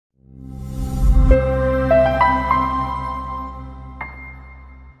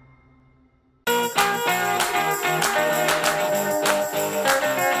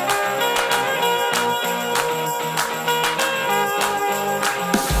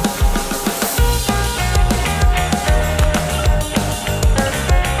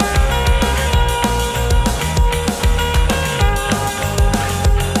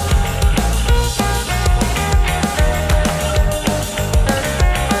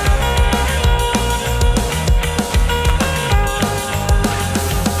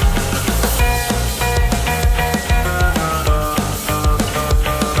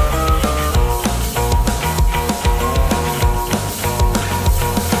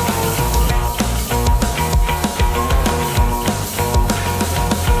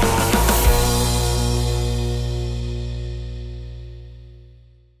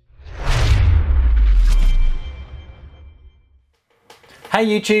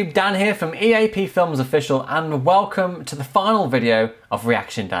Hey YouTube, Dan here from EAP Films Official, and welcome to the final video of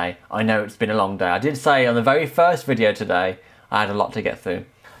Reaction Day. I know it's been a long day. I did say on the very first video today I had a lot to get through.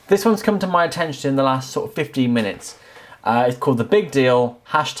 This one's come to my attention in the last sort of 15 minutes. It's called The Big Deal,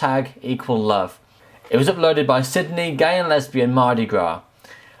 #equal_love. It was uploaded by Sydney Gay and Lesbian Mardi Gras.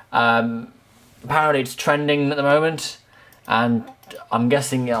 Apparently it's trending at the moment, and I'm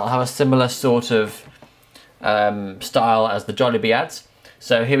guessing it'll have a similar sort of style as the Jollibee ads.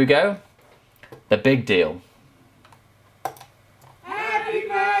 So here we go, The Big Deal. Happy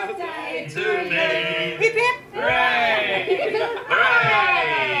birthday to me! Hip hip! Hooray!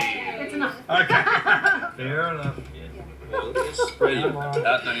 Hooray! That's enough. Okay. Fair enough. Well, just spread it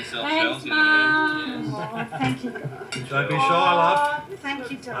out, don't yourself Thanks, shells. Mum. Oh, thank you. Don't be shy, love. Thank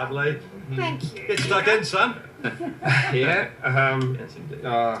you, darling. Lovely. Thank you. Get stuck in, son. Yeah. Yes, indeed.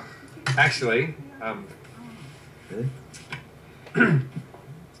 Actually,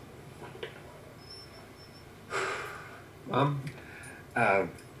 Mum,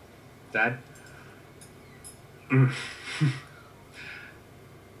 Dad.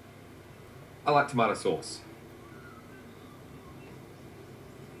 I like tomato sauce.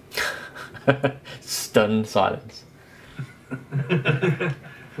 Stunned silence.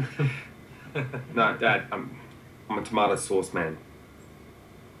 No, Dad, I'm a tomato sauce man.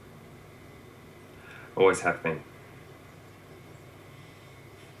 Always have been.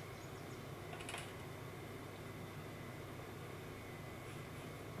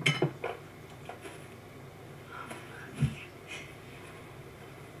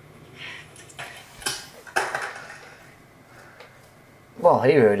 Well,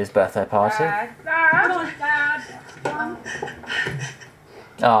 he ruined his birthday party. Dad.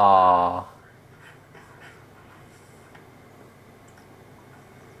 Aww.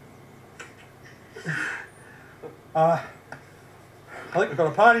 I think we've got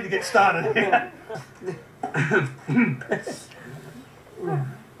a party to get started here.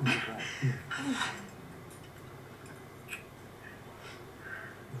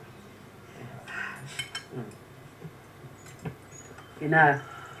 You know,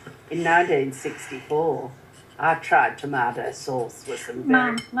 in 1964, I tried tomato sauce with some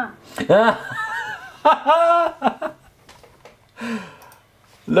very... Mum.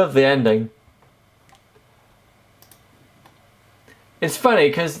 Love the ending. It's funny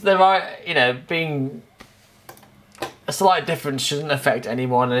because there are, you know, being a slight difference shouldn't affect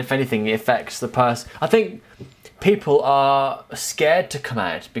anyone, and if anything, it affects the person. I think people are scared to come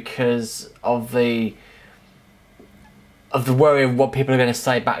out because of the worry of what people are going to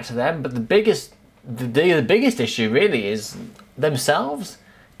say back to them. But the biggest issue really is themselves.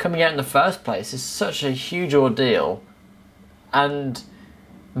 Coming out in the first place is such a huge ordeal, and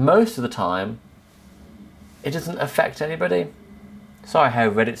most of the time it doesn't affect anybody. Sorry how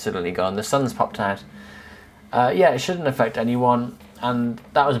Reddit's suddenly gone, the sun's popped out. Yeah, it shouldn't affect anyone, and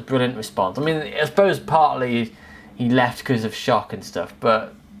that was a brilliant response. I mean, I suppose partly he left because of shock and stuff,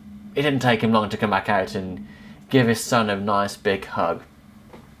 but it didn't take him long to come back out and give his son a nice big hug.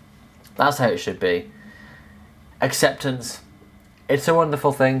 That's how it should be. Acceptance. It's a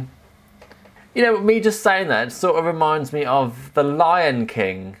wonderful thing. You know, me just saying that, it sort of reminds me of The Lion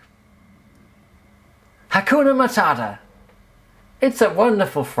King. Hakuna Matata. It's a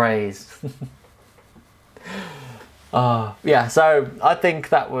wonderful phrase. Yeah, so I think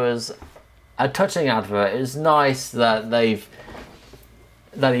that was a touching advert. It's nice that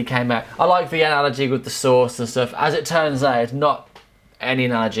he came out. I like the analogy with the sauce and stuff. As it turns out, not any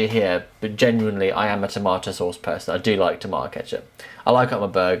analogy here, but genuinely I am a tomato sauce person. I do like tomato ketchup. I like it on my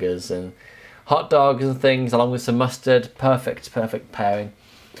burgers and hot dogs and things, along with some mustard. Perfect pairing.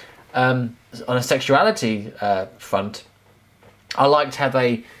 On a sexuality front, I liked how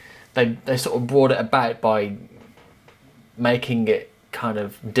they sort of brought it about by making it kind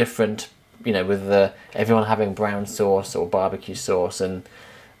of different, you know, with everyone having brown sauce or barbecue sauce, and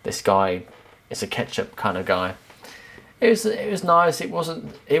this guy is a ketchup kind of guy. It was nice. It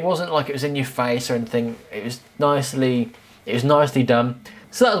wasn't like it was in your face or anything. It was nicely done.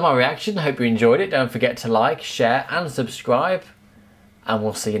 So that was my reaction. I hope you enjoyed it. Don't forget to like, share and subscribe, and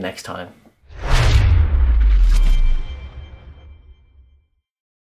we'll see you next time.